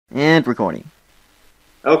And recording.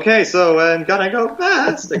 Okay, so I'm gonna go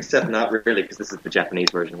fast, except not really, because this is the Japanese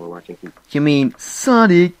version we're watching. You mean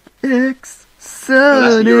Sonic X?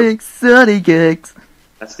 Sonic Sonic X.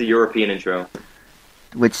 That's the European intro.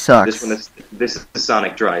 Which sucks. This is the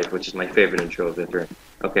Sonic Drive, which is my favorite intro of the intro.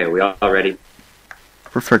 Okay, we all ready?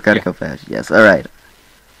 Prefer gotta go fast. Yes, alright.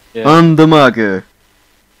 Yeah. On the marker.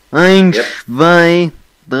 1, Yep. 2,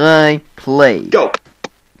 3, play. Go!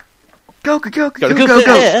 Go, go, go, go, Gotta go, go go,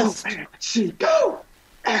 go. fast. S-O-N-I-C, go!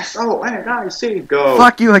 S-O-N-I-C, go!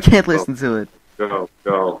 Fuck you, I can't listen to it.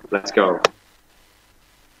 Go, let's go.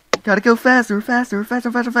 Gotta go faster, faster,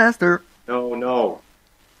 faster, faster, faster. No.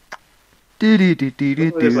 Do do do do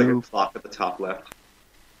do There's like a do. clock at the top left.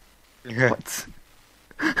 What?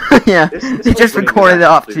 Yeah, This he just opening is recorded it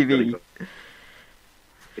off actually really TV. good.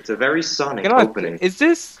 It's a very Sonic You know, opening. does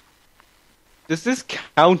this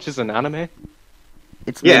count as an anime?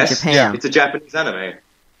 It's made in Yes, Japan. it's a Japanese anime.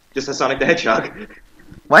 Just a Sonic the Hedgehog.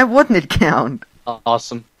 Why wouldn't it count?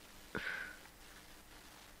 Awesome.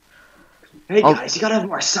 Hey Oh. guys, you gotta have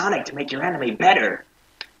more Sonic to make your anime better.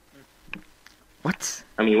 What?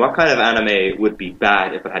 I mean, what kind of anime would be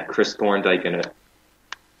bad if it had Chris Thorndike in it?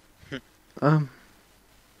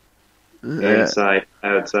 Inside,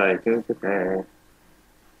 outside.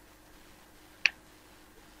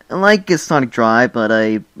 I like a Sonic Drive, but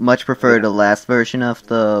I much prefer the last version of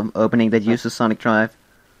the opening that uses Sonic Drive.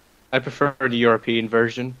 I prefer the European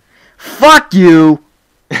version. Fuck you!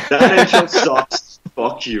 That intro sucks.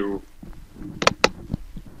 Fuck you.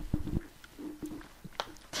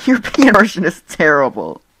 The European version is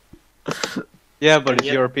terrible. Yeah, but it's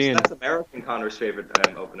Yeah, European. That's American Connor's favorite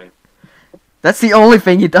opening. That's the only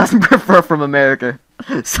thing he doesn't prefer from America.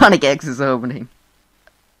 Sonic X's opening.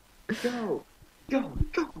 Go.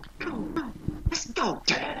 Let's go.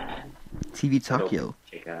 TV Tokyo.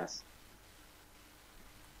 Kick ass.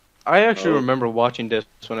 I actually Oh. remember watching this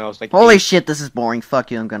when I was like, Holy 8. shit, this is boring.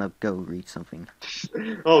 Fuck you, I'm gonna go read something.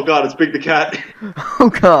 Oh god, it's Big the Cat. Oh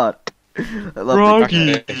god. I love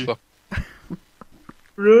Froggy. Okay, fuck.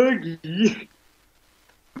 Ruggy.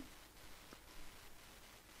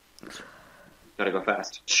 Gotta go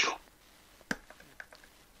fast. Is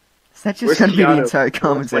that just Where's gonna be the Keanu? entire Where's Mike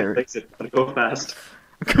commentary? Tyson? Gotta go fast.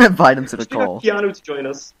 I'm gonna invite him to the We got call. Keanu to join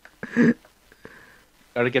us.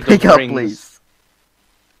 Gotta get those Pick up, rings. please.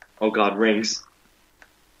 Oh god, rings.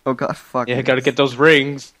 Oh god, fuck. Yeah, this. gotta get those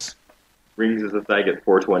rings. Rings is a faggot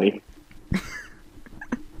 420.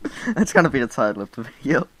 That's gonna be the title of the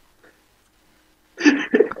video.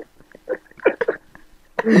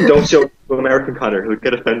 Don't show it to American Connor, he'll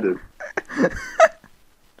get offended.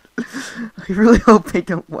 I really hope they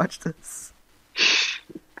don't watch this.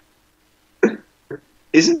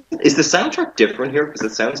 Is the soundtrack different here? Because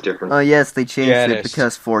it sounds different. Oh yes, they changed Yeah, it it is.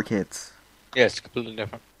 because 4Kids. Yeah, it's completely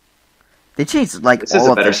different. They changed like This is all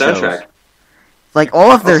a of better their soundtrack. shows. Like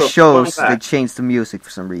all of their Also, shows, fun they fact. changed the music for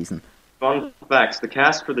some reason. Fun facts, the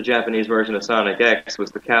cast for the Japanese version of Sonic X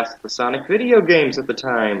was the cast of the Sonic video games at the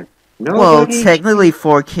time. Well, Nobody... technically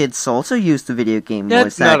 4Kids also used the video game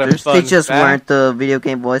That's voice not a actors. They fun just fact. weren't the video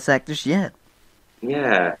game voice actors yet.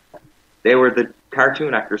 Yeah. They were the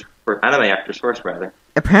cartoon actors, or anime actors first, rather.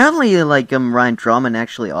 Apparently, like Ryan Drummond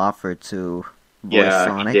actually offered to voice Yeah,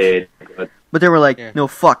 Sonic, he did. but they were like, Yeah. "No,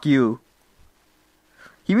 fuck you."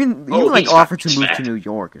 He even like he's offered to fucking move to smacked. New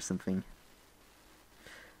York or something.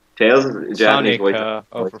 Tails is the Japanese Sonic, voice.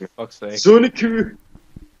 oh for fuck's sake. Sonic-Ku!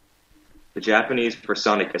 The Japanese for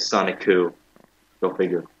Sonic is Sonic-Ku. Go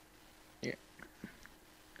figure. They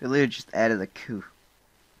literally just added a coup.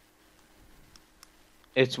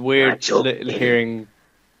 It's weird Nacho. hearing.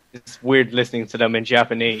 It's weird listening to them in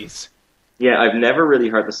Japanese. Yeah, I've never really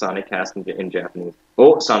heard the Sonic cast in Japanese.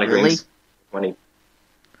 Oh, Sonic Really? Rings. 20.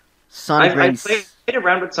 Sonic I Rings. played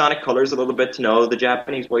around with Sonic Colors a little bit to know the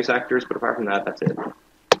Japanese voice actors, but apart from that, that's it.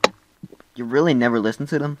 You really never listened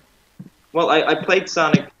to them? Well, I played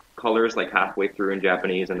Sonic Colors like halfway through in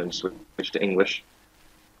Japanese and then switched to English.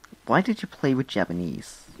 Why did you play with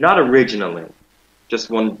Japanese? Not originally. Just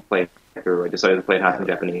one playthrough. I decided to play it half in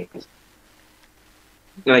Japanese.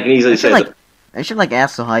 And I can easily say that, I should like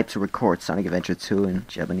ask the hype to record Sonic Adventure 2 in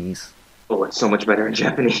Japanese. oh, it's so much better in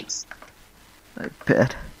Japanese. I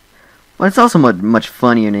bet. Well, it's also much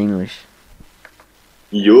funnier in English.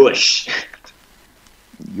 Yosh!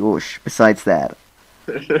 Yosh. Besides that,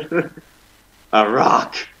 A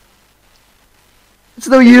rock! it's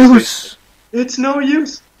no use. It's no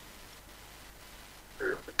use!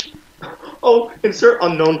 Oh, insert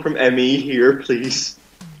unknown from ME here, please.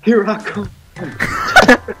 Here I come.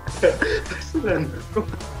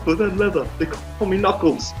 But then leather, they call me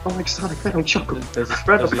Knuckles. I'm like Sonic, I don't chuckle. Does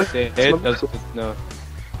Rather he say it? No.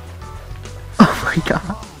 Oh my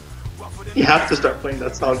god. You have to start playing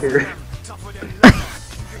that song here.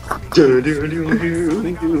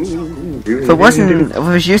 If I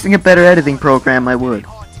was using a better editing program, I would.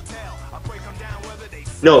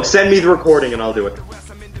 No, send me the recording and I'll do it.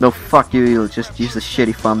 No, fuck you, you'll just use a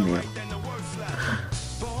shitty thumbnail.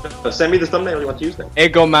 No, send me the thumbnail you want to use then.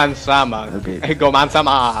 Ego Man Sama. Okay. Ego Man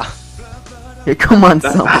Sama. Hey, come on,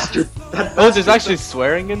 That son. bastard. Oh, there's actually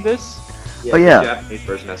swearing in this? Yeah, Oh, yeah. The Japanese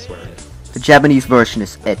version has swearing. The Japanese version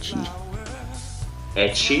is ecchi.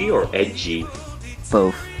 Etchy or edgy?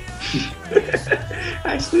 Both.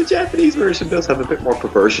 Actually, the Japanese version does have a bit more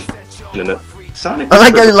perversion in it. Sonic. I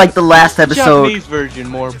like the last episode. Japanese version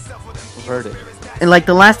more perverted. In like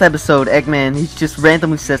the last episode, Eggman, he just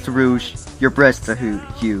randomly says to Rouge, "Your breasts are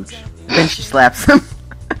huge." Then she slaps him.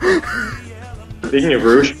 Speaking of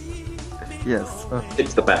Rouge, Yes,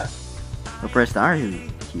 it's the best. her breasts are huge.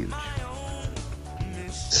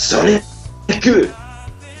 Sonic. Good.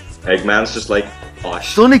 Eggman's just like, oh shit.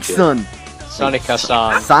 Sonic son. Sonic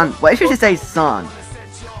Hassan. Son. Why should you say son?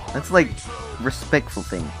 That's like respectful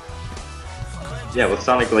thing. Yeah, well,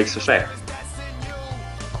 Sonic likes to say.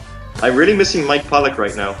 I'm really missing Mike Pollock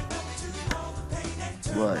right now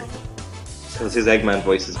What? because his Eggman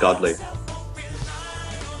voice is godly.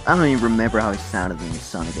 I don't even remember how he sounded in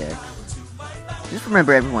Sonic X. I just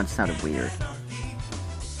remember everyone sounded weird.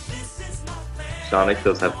 Sonic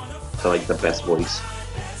does have like the best voice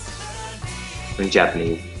in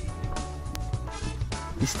Japanese.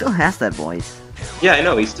 He still has that voice. Yeah, I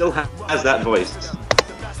know. He still has that voice.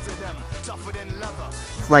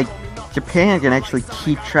 It's like Japan can actually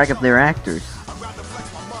keep track of their actors.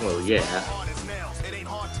 Well, yeah.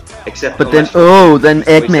 Except But then, unless- then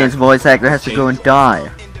Eggman's voice actor has to go and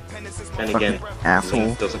die. And again, fucking asshole.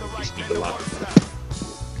 Link doesn't really speak a lot.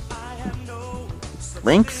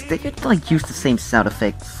 Lynx, they could like use the same sound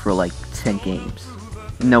effect for like 10 games.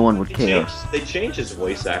 No one would care. They changed his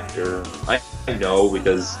voice actor. I know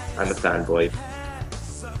because I'm a fanboy.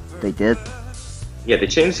 They did. Yeah, they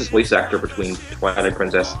changed his voice actor between Twilight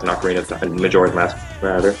Princess and Ocarina of Time, Majora's Mask,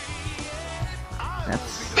 rather.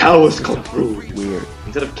 That's Cows come through. weird.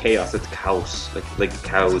 Instead of chaos, it's cows. Like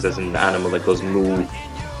cows as an animal that goes moo.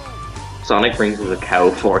 Sonic brings us a cow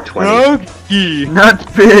 420. Rocky.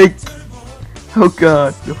 Not big! Oh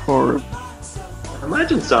god, the horror.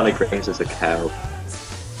 Imagine Sonic brings us a cow.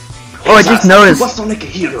 Oh, I just noticed. Was Sonic a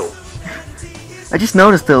hero? I just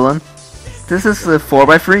noticed, Dylan. This is a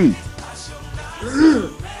 4x3.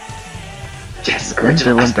 Yes, Then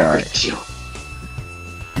original Dylan aspect died. ratio.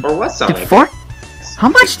 Or what Sonic? Did How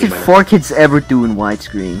much did 4Kids ever do in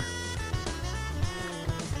widescreen?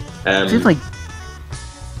 Seems like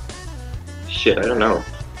Shit, I don't know.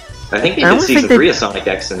 I think they I did almost season think they- 3 of Sonic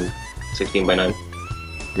X in 16:9.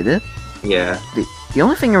 did it? Yeah. The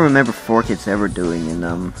only thing I remember 4Kids ever doing in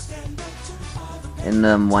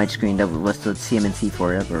widescreen that was the TMNT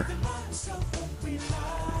Forever.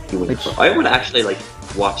 Which- I would actually like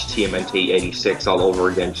watch TMNT 86 all over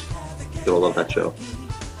again. I love that show.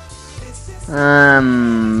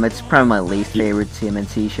 It's probably my least favorite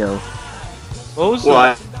TMNT show. What was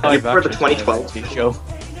Well, the you live prefer the action 2012 TV show?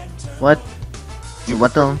 What?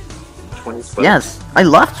 What the? 2012. Yes, I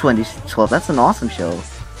love 2012. That's an awesome show.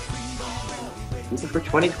 You prefer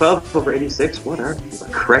 2012 over 86? What are you, a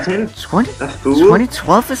cretin? 20, A fool?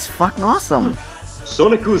 2012 is fucking awesome.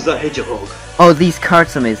 Sonic who's the Hedgehog. Oh, these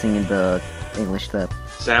cards are missing in the English dub.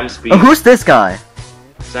 Sam Speed. Oh, who's this guy?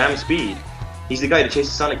 Sam Speed. He's the guy that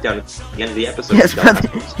chases Sonic down at the end of the episode. Yes, but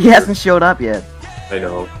he hasn't showed up yet. I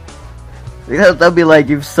know. That'd be like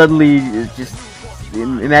if suddenly just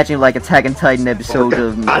imagine like Attack on Titan episode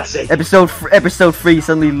For God's sake. episode 3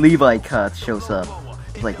 suddenly Levi Cut shows up.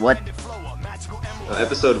 It's like what?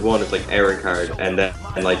 Episode 1 is like Aaron card, and then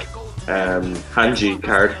like Hanji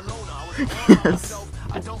card. Yes.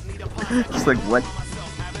 Just like what?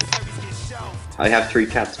 I have 3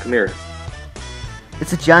 cats. Come here.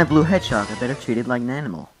 It's a giant blue hedgehog. I better treat it like an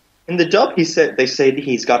animal. In the dub, they say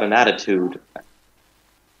he's got an attitude.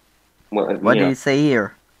 Well, What did he say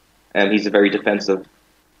here? And he's very defensive.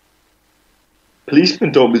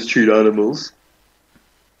 Policemen don't mistreat animals.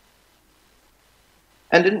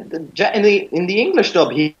 And in the English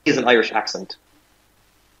dub, he has an Irish accent.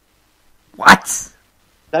 What?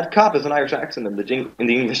 That cop has an Irish accent in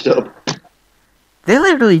the English dub. They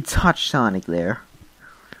literally touched Sonic there.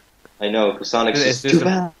 I know, because Sonic's Is just this too a-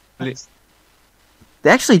 bad. They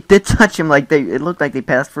actually did touch him. Like it looked like they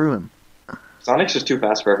passed through him. Sonic's just too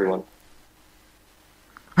fast for everyone.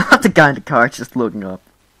 The guy in the car just looking up.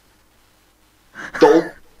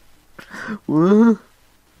 Dope. Whoa.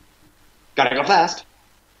 Gotta go fast.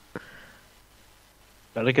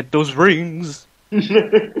 Gotta get those rings.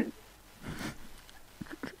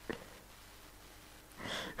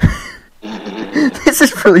 This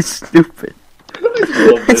is really stupid. I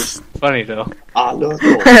love this. Funny though. I love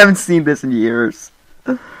I it. haven't seen this in years.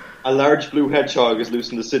 A large blue hedgehog is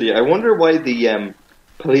loose in the city. I wonder why the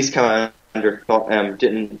police commander thought,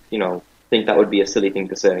 didn't, think that would be a silly thing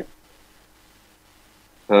to say.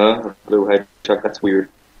 A blue hedgehog, that's weird.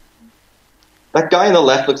 That guy on the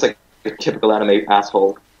left looks like a typical anime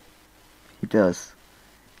asshole. He does.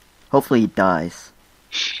 Hopefully he dies.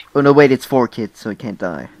 Oh no, wait, it's 4 kids, so he can't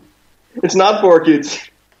die. It's not 4 kids.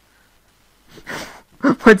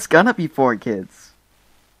 But it's gonna be 4 kids.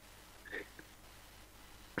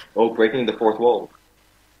 Oh, breaking the fourth wall.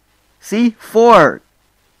 See? 4!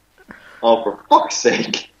 Oh, for fuck's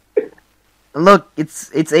sake. Look, it's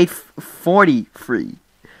 8:43.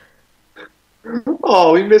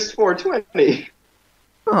 Oh, we missed 420.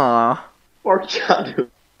 Aw. Poor Keanu.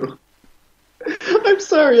 I'm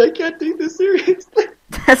sorry, I can't take this seriously.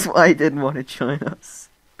 That's why I didn't want to join us.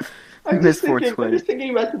 We missed 420. I'm just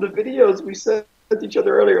thinking back to the videos we sent each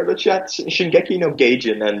other earlier in the chat. Shingeki no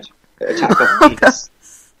Gaijin and Attack on Titan.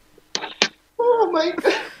 Oh my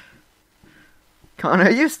god. Connor,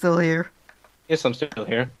 are you still here? Yes, I'm still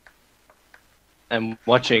here. I'm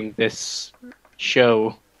watching this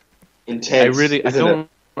show. Intense.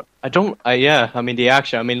 Yeah, I mean the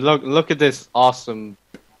action. I mean, look at this awesome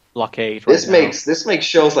blockade. Right This makes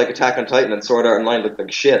shows like Attack on Titan and Sword Art Online look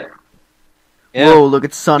like shit. Yeah. Whoa, look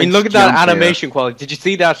at Sonic. I mean, look at that animation quality. Did you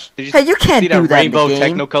see that? Hey, you can't see do that that in the rainbow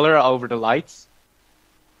game. Technicolor over the lights?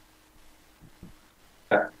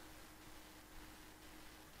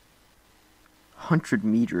 100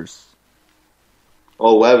 meters.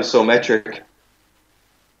 Oh wow, so metric.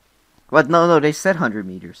 What? No, they said 100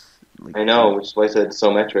 meters. Like, I know, which is why I said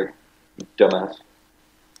so metric. You dumbass.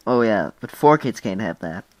 Oh yeah, but 4 kids can't have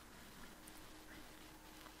that.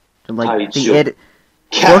 So, like, I the should- edit.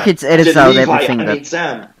 4 kids edits out everything I that. need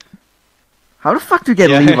Sam. How the fuck do you get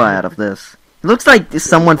Yeah. Levi out of this? It looks like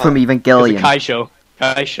someone from It's a Evangelion. Kai show.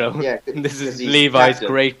 Yeah, This is he's Levi's captain.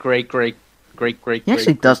 great. He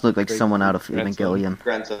actually does look like great someone out of grandson. Evangelion.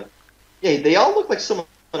 Grandson. Yeah, they all look like someone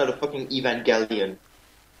out of fucking Evangelion.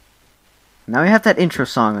 Now you have that intro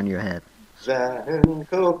song on your head.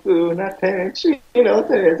 Zankoku natenshi no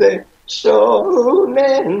teze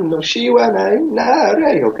shounen no shiwanai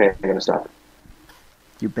nare. Okay, I'm gonna stop.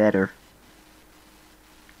 You better.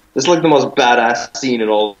 This is like the most badass scene in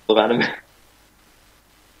all of anime.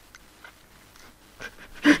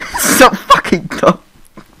 So fucking dumb.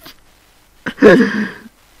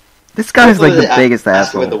 This guy's like the biggest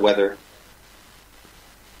Ask about the asshole. weather.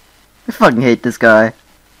 I fucking hate this guy.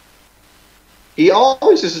 He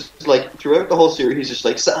always just like throughout the whole series. He's just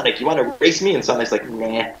like, Sonic, you want to race me? And Sonic's like,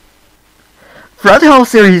 nah. Throughout the whole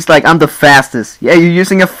series, he's like, I'm the fastest. Yeah, you're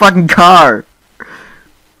using a fucking car.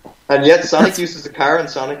 And yet Sonic uses a car in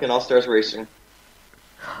Sonic and All Stars Racing.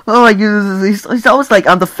 Oh, like, he's always like,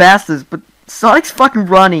 I'm the fastest, but Sonic's fucking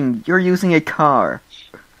running. You're using a car.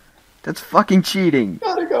 That's fucking cheating.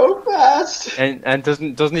 Gotta go fast. And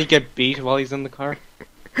doesn't he get beat while he's in the car?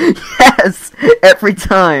 Yes, every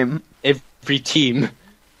time. Every team.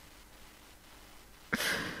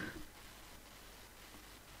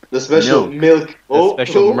 The special milk. The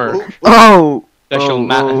special Merc. Oh!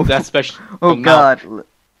 Special oh. That special. Oh milk. god.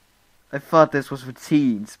 I thought this was for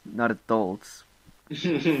teens, not adults.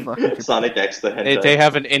 Sonic X the hentai. They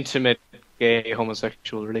have an intimate gay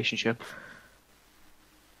homosexual relationship.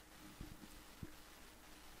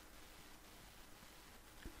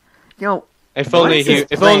 You know, If What only is his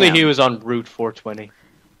if only plan? he was on Route 420.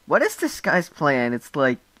 what is this guy's plan? It's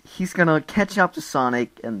like, he's gonna catch up to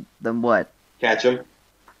Sonic, and then what? Catch him.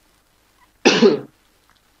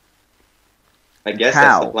 I guess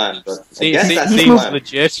How? that's the plan, but I See, guess that's the seems plan.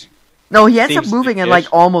 legit. No, he ends up Seems moving at legit.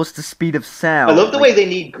 like almost the speed of sound. I love the Like, way they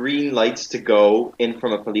need green lights to go in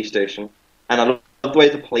from a police station, and I love the way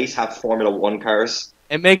the police have Formula One cars.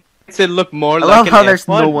 It makes it look more I like love an how there's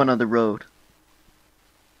F1. no one on the road.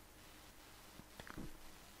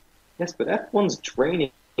 Yes, but F1's draining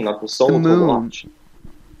of the soul The to moon. watch.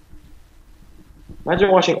 Imagine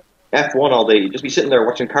watching F1 all day. You'd just be sitting there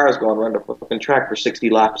watching cars going around the fucking track for 60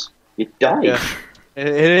 laps. You'd die. Yeah. It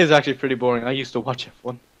is actually pretty boring. I used to watch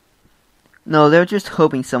F1. No, they're just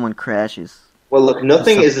hoping someone crashes. Well, look,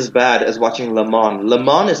 nothing is as bad as watching Le Mans. Le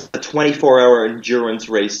Mans is a 24-hour endurance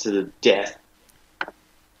race to the death.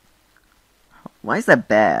 Why is that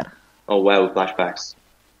bad? Oh, wow, flashbacks.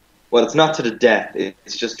 Well, it's not to the death.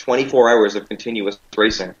 It's just 24 hours of continuous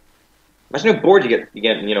racing. Imagine how bored you get,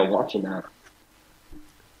 watching that.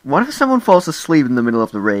 What if someone falls asleep in the middle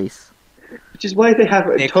of the race? Which is why they have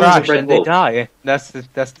They tons crash of Red and they Bull. die. That's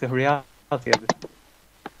the reality of it.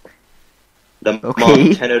 The Okay.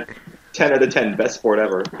 Mom 10 out of 10, best sport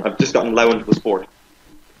ever. I've just gotten low into the sport.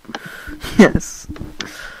 Yes.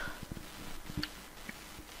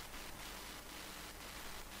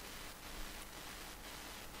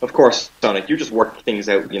 Of course, Sonic, you just work things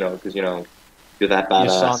out, because, you're that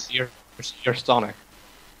badass. You're Sonic.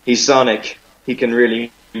 He's Sonic. He can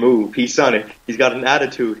really move. He's Sonic. He's got an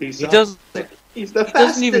attitude. He's He Sonic. does. He's the He fastest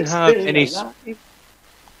doesn't even have thing any. alive.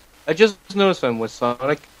 I just noticed when with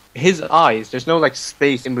Sonic, his eyes. There's no like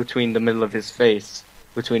space in between the middle of his face,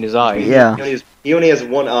 between his eyes. Yeah. He only has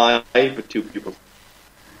one eye but two pupils.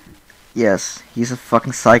 Yes. He's a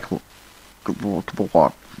fucking cycle.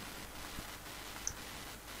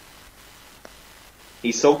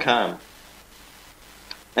 He's so calm.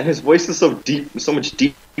 And his voice is so deep, so much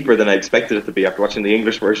deeper than I expected it to be after watching the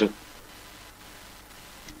English version.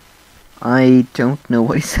 I don't know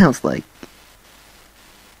what he sounds like.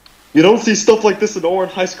 You don't see stuff like this in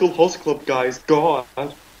Orange High School Host Club, guys. God.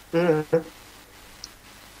 What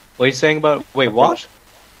are you saying about? Wait, what?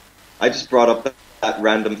 I just brought up that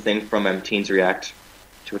random thing from Teens React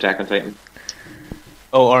to Attack on Titan.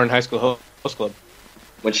 Oh, Orange High School Host Club.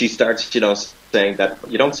 When she starts, saying that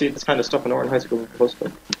you don't see this kind of stuff in Orange High School Host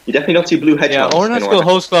Club. You definitely don't see blue hedgehogs. Yeah, Orange High in School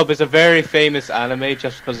Host Club is a very famous anime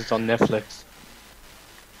just because it's on Netflix.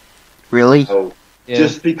 Really? Oh, Yeah.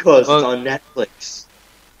 just because Well, it's on Netflix.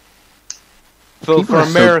 People For are so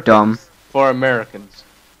Americans. dumb. For Americans.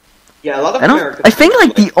 Yeah, a lot of I don't. Americans. I think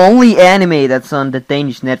like the only anime that's on the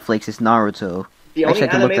Danish Netflix is Naruto. The Actually, only I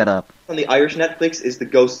can look anime that up. on the Irish Netflix is the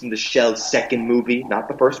Ghost in the Shell second movie, not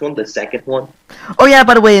the first one, the second one. Oh yeah,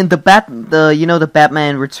 by the way, in the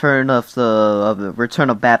Batman Return of Return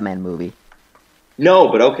of Batman movie. No,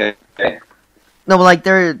 but okay. No, but like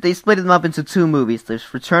they split them up into two movies.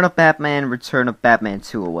 There's Return of Batman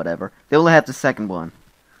 2 or whatever. They only have the second one.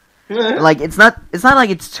 And, like it's not like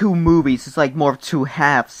it's two movies. It's like more of two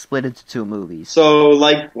halves split into two movies. So,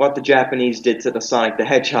 like what the Japanese did to the Sonic the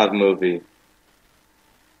Hedgehog movie.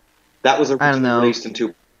 That was I don't originally know. released in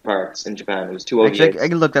two parts in Japan. It was two Actually, OVAs. I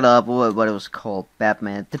can look it up. What it was called?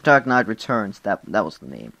 Batman: The Dark Knight Returns. That was the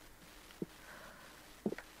name.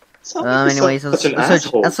 Sonic is Anyways, such an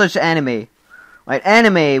asshole. that's such anime. Right,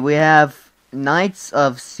 anime. We have Knights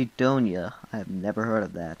of Sidonia. I have never heard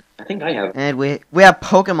of that. I think I have. And we have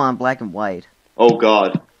Pokemon Black and White. Oh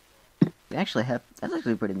God. We actually have. That's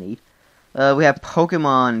actually pretty neat. We have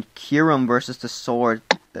Pokemon Kyurem versus the Sword.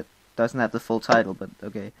 That doesn't have the full title, but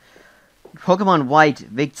okay. Pokemon White,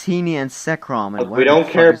 Victini, and Zekrom. And We don't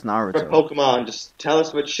care is Naruto. for Pokemon. Just tell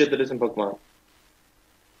us what shit that is in Pokemon.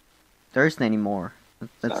 There isn't any more.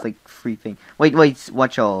 That's Sorry. like free thing. Wait,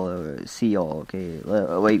 watch all, see y'all. Okay,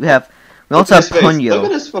 wait. We also have Look at his face. Look Punyo.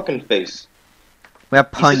 at his fucking face. We have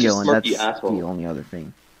He's such a Punyo, and smirky that's asshole. the only other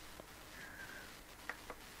thing.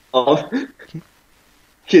 Oh,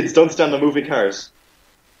 kids, don't stand on moving cars.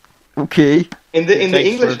 Okay. In the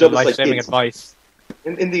English dub, it's like life-saving kids. advice.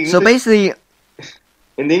 In the English, So basically,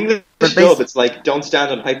 in the English but dub, it's like don't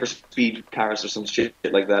stand on hyperspeed cars or some shit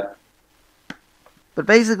like that. in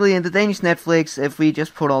the Danish Netflix, if we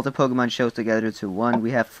just put all the Pokemon shows together to one,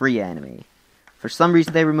 we have free anime. For some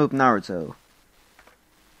reason, they removed Naruto.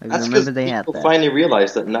 I That's remember because they had people that. finally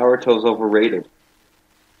realized that Naruto's overrated.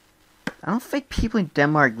 I don't think people in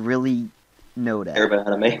Denmark really know that. Care about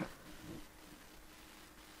anime.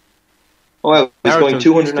 Oh, well, he's Naruto going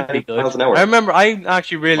used to be 290 good. miles an hour. I remember I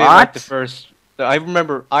actually really What? liked the first. I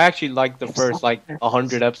remember I actually liked the first like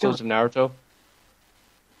 100 episodes of Naruto.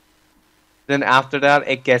 Then after that,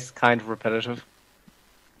 it gets kind of repetitive.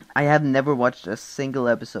 I have never watched a single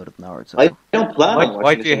episode of Naruto. I don't plan on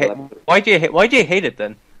Why watching do you a hate? single episode. Why do you hate it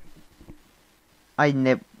then? I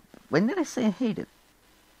never. When did I say I hate it?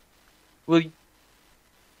 Well,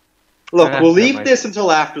 Look, Never we'll leave mind. this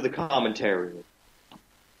until after the commentary.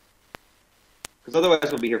 Because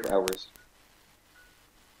otherwise we'll be here for hours.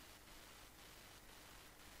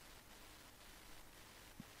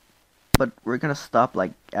 But we're gonna stop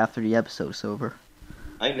like after the episode's over.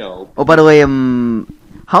 I know. Oh, by the way,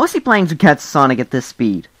 how is he planning to catch Sonic at this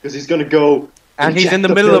speed? Because he's gonna go... and he's inject in the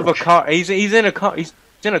the middle of a milk. car. He's in a car. He's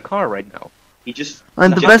in a car right now. He just...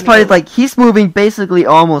 And the injected best part is milk. like he's moving basically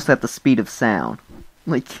almost at the speed of sound.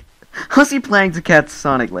 Like, how's he planning to catch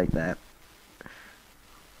Sonic like that?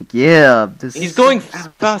 Like, yeah, this. He's going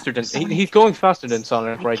faster than he's going faster than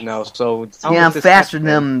Sonic right now. So Yeah, I'm faster than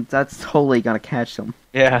him. That's totally gonna catch him.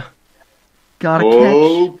 Yeah. Gotta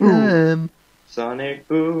Oh, catch boom. him. Sonic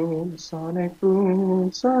boom, Sonic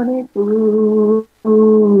boom, Sonic boom.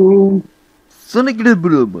 Sonic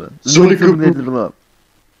Sonic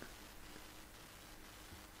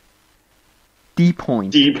D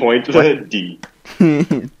point. D point. D.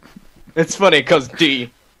 It's funny because D.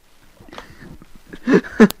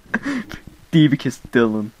 D because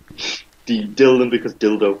Dylan. D. Dylan because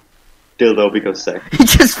dildo. Dildo because sex. He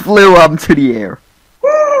just flew up into the air.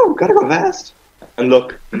 Woo! Gotta go fast. And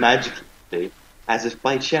look, magically, as if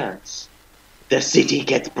by chance, the city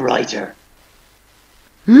gets brighter.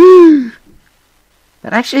 That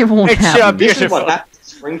actually won't It's happen. This is Beautiful. what happens in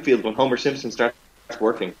Springfield when Homer Simpson starts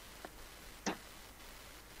working.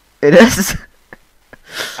 It is.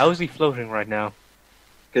 How is he floating right now?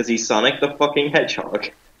 Because he's Sonic the fucking Hedgehog.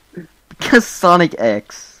 Because Sonic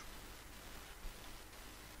X.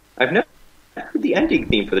 I've never heard the ending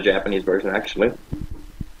theme for the Japanese version, actually.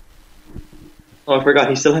 Oh, I forgot.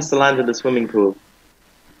 He still has to land in the swimming pool.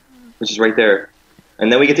 Which is right there.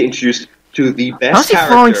 And then we get to introduce to the best How's he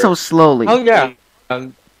character. falling so slowly? Oh yeah,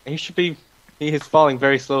 he should be. He is falling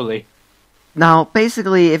very slowly. Now,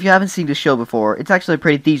 basically, if you haven't seen the show before, it's actually a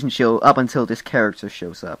pretty decent show up until this character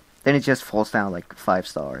shows up. Then it just falls down like 5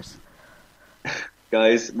 stars.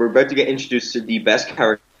 Guys, we're about to get introduced to the best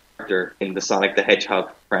character in the Sonic the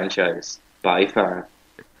Hedgehog franchise. By far.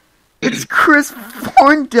 It's Chris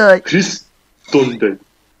Thorndyke! Chris Thorndyke.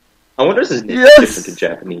 I wonder if his name Yes! is different in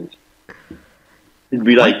Japanese. It'd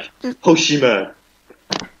be like, Hoshima.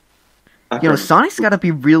 You know, Sonic's gotta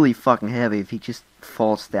be really fucking heavy if he just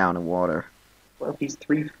falls down in water. Well, he's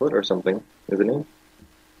 3 foot or something, isn't he?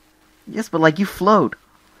 Yes, but like, you float.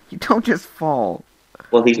 You don't just fall.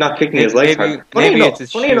 Well, he's not kicking his legs Maybe- hard. Funny maybe enough, it's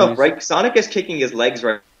his funny shoes. enough, right? Sonic is kicking his legs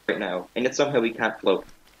right now, and yet somehow he can't float.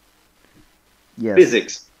 Yes.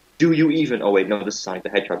 Physics. Do you even? Oh wait, no, this is Sonic the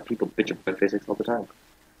Hedgehog. People bitch about physics all the time.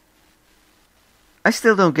 I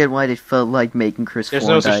still don't get why they felt like making Chris There's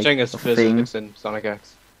Thorndyke no such thing as a thing. physics in Sonic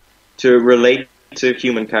X. To relate to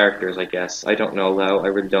human characters, I guess. I don't know though. I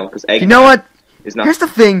really don't, because Eggman You know what? is not. Here's the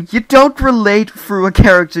thing. You don't relate through a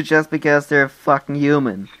character just because they're fucking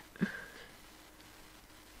human.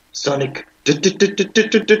 Sonic.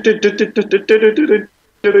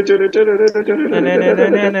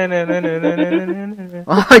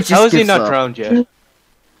 Oh, it just How is he gets not up. drowned yet?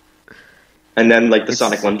 And then, like, the It's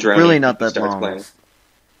Sonic one drowning. really not that starts long. Playing.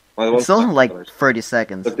 Well, the It's one's only like Sonic Colors. 30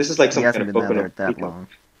 seconds. Look, this is like He some hasn't kind of been open there up that peacock. long.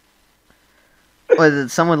 Or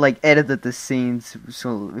someone like edited the scenes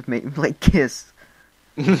so it made him like kiss.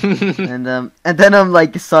 And then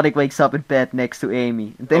like Sonic wakes up in bed next to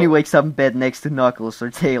Amy. And then he Oh. wakes up in bed next to Knuckles or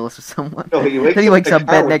Tails or someone. No, he wakes Then he up wakes in up a in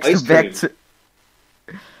car bed with next ice to cream. Vector.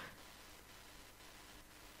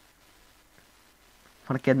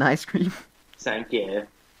 Wanna get an ice cream? Thank you.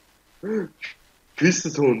 Chris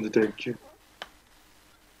is on the thank you.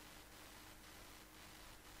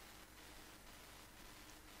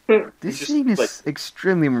 This Just, scene is like,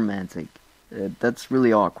 extremely romantic. That's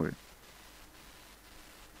really awkward.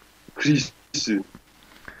 Chris. Then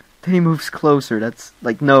he moves closer. That's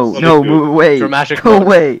like, no, Sonic no, good. move away. Dramatic Go moment.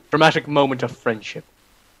 away. Dramatic moment of friendship.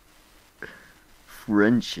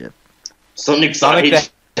 Friendship. Sonic Sonic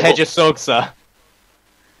the Hedgehog.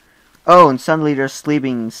 Oh, and suddenly they're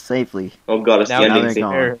sleeping safely. Oh god, it's Now the now ending they're scene.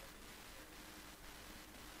 gone.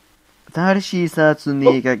 誰しさつ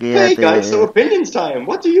にかけ Hey て guys, so opinions time.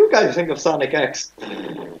 What do you guys think of Sonic X?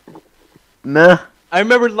 Meh. I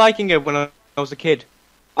remember liking it when I was a kid.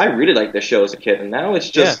 I really liked this show as a kid, and now it's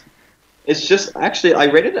just, actually, I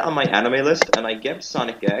rated it on my anime list, and I give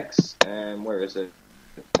Sonic X, where is it?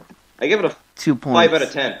 I give it a 2 points. 5 out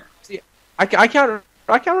of 10. I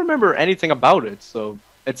can't remember anything about it. So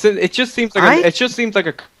it just seems like it just seems like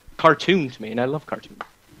a cartoon to me, and I love cartoons.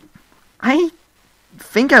 I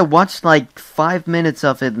think I watched like 5 minutes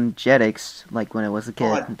of it in Jetix, like when I was a kid.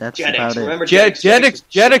 Oh, That's Jetix, about it. remember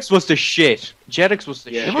Jetix was the shit. Jetix was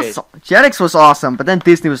the Yeah. It shit. was, Jetix was awesome, but then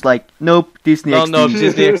Disney was like, nope, Disney No, XD. no,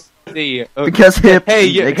 Disney XD. Because hip Hey,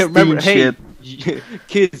 and yeah, XD remember, and hey, shit.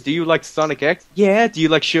 kids, do you like Sonic X? Yeah. Do you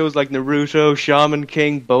like shows like Naruto, Shaman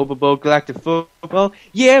King, Bobobo, Galactic Football?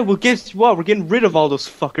 Yeah. Well, guess what? We're getting rid of all those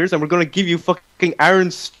fuckers, and we're gonna give you fucking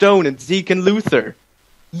Aaron Stone and Zeke and Luther.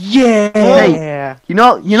 Yeah. Hey, you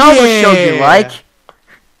know those shows you Yeah. like?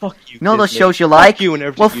 Fuck you. You know those Disney. shows you Fuck like? you and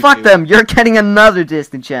everything Well, you fuck do. them. You're getting another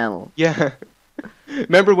Disney Channel. Yeah.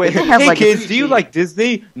 Remember when? They have, Hey like, a kids, do you 3D. like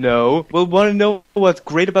Disney? No. Well, want to know what's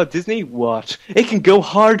great about Disney? What? It can go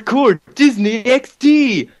hardcore. Disney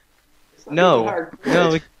XD. It's not No. even hardcore, No,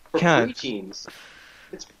 it's it for can't. preteens.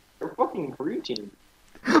 It's for fucking preteens.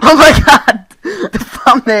 Oh my god! The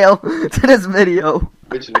thumbnail to this video.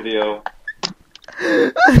 Which video?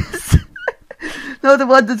 No, the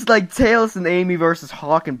one that's like Tails and Amy versus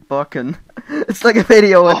Hawk and Buckin. It's like a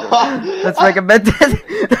video that's recommended.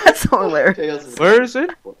 That's so hilarious. Tails is- Where is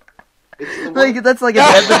it? It's the one. Like that's like an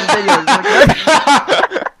end of the video. It's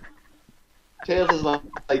like, Tails is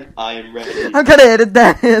like, I'm ready. I'm gonna edit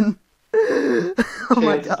that in. Oh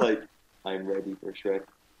my Tails is god. like, I'm ready for Shrek.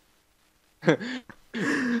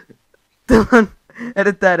 Dylan,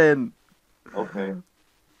 edit that in. Okay.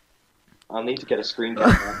 I'll need to get a screen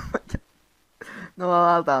capture. No,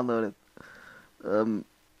 I'll download it.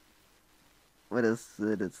 What is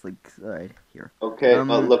it? It's like, alright, here. Okay,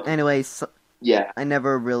 look. Anyway, so, Yeah. I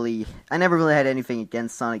never really had anything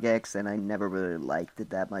against Sonic X, and I never really liked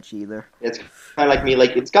it that much either. It's kind of like me.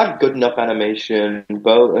 Like, it's got good enough animation,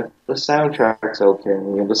 but the soundtrack's okay,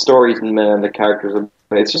 and the stories and the characters are.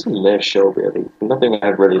 It's just a live show, really. Nothing I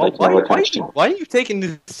really like. Why are you taking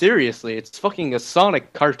this seriously? It's fucking a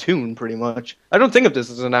Sonic cartoon, pretty much. I don't think of this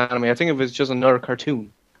as an anime. I think of it as just another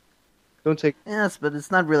cartoon. Don't take. Yes, but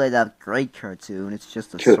it's not really that great cartoon. It's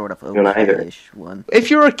just a True. sort of You're not either. okay-ish one.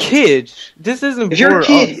 If you're a kid, this isn't. If you're a for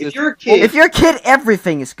kid, us. if you're a kid, If you're a kid,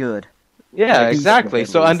 everything is good. Yeah, At exactly.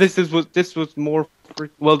 least. So, and this was more for,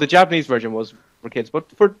 well, the Japanese version was for kids,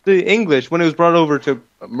 but for the English, when it was brought over to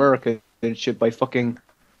America and shit by fucking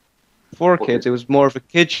for kids, it was more of a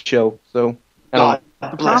kids show. So, God, The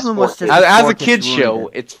problem was just as a four kids ruined show,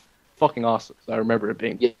 it. it's fucking awesome. I remember it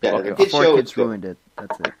being Yeah, fucking the awesome. kids Four show kids is good. ruined it.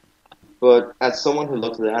 That's it. But as someone who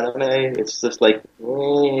looks at anime, it's just like,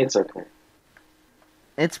 it's okay.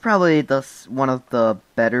 It's probably one of the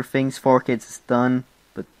better things 4Kids has done,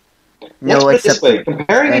 but Let's no, put it this except way: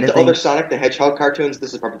 comparing it to editing. other Sonic the Hedgehog cartoons,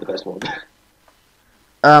 this is probably the best one.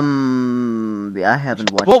 I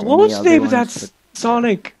haven't watched. What any was the other name of that ones,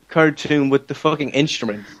 Sonic cartoon with the fucking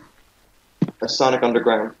instruments? A Sonic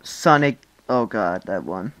Underground. but Sonic. Oh god, that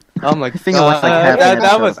one. Oh my I think I watched like half that, an that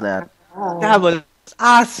episode was of that. that was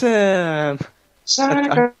awesome.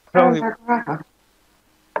 Sonic I probably- Underground.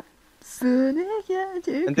 Sonic, yeah,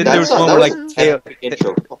 dude. And then there was one that where was like a tail.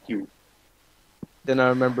 intro. Fuck you. Then I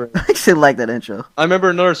remember. I actually like that intro. I remember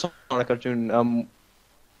another Sonic cartoon.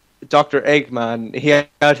 Dr. Eggman. He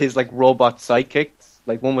had his like robot sidekicks.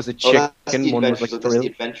 Like one was a Oh, that's chicken, the one was like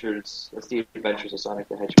adventures. Thrill. That's the adventures of Sonic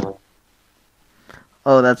the Hedgehog.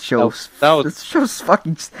 Oh, that show's that was- that show's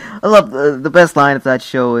fucking. I love the best line of that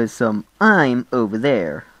show is I'm over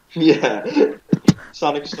there. Yeah.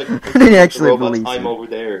 Sonic's like, And he actually the robots, believes I'm it. over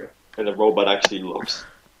there, and the robot actually looks.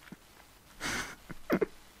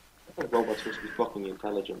 The robot's supposed to be fucking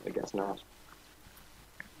intelligent, I guess not.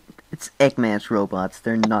 It's Eggman's robots.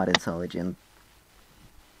 They're not intelligent.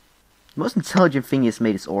 The most intelligent thing he's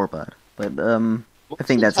made is Orbot, but I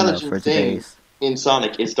think that's enough for today's. In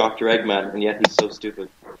Sonic is Dr. Eggman, and yet he's so stupid.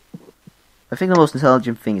 I think the most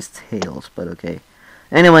intelligent thing is Tails, but okay.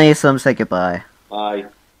 Anyway, say goodbye. Bye.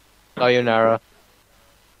 Sayonara.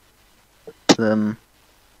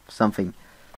 Something.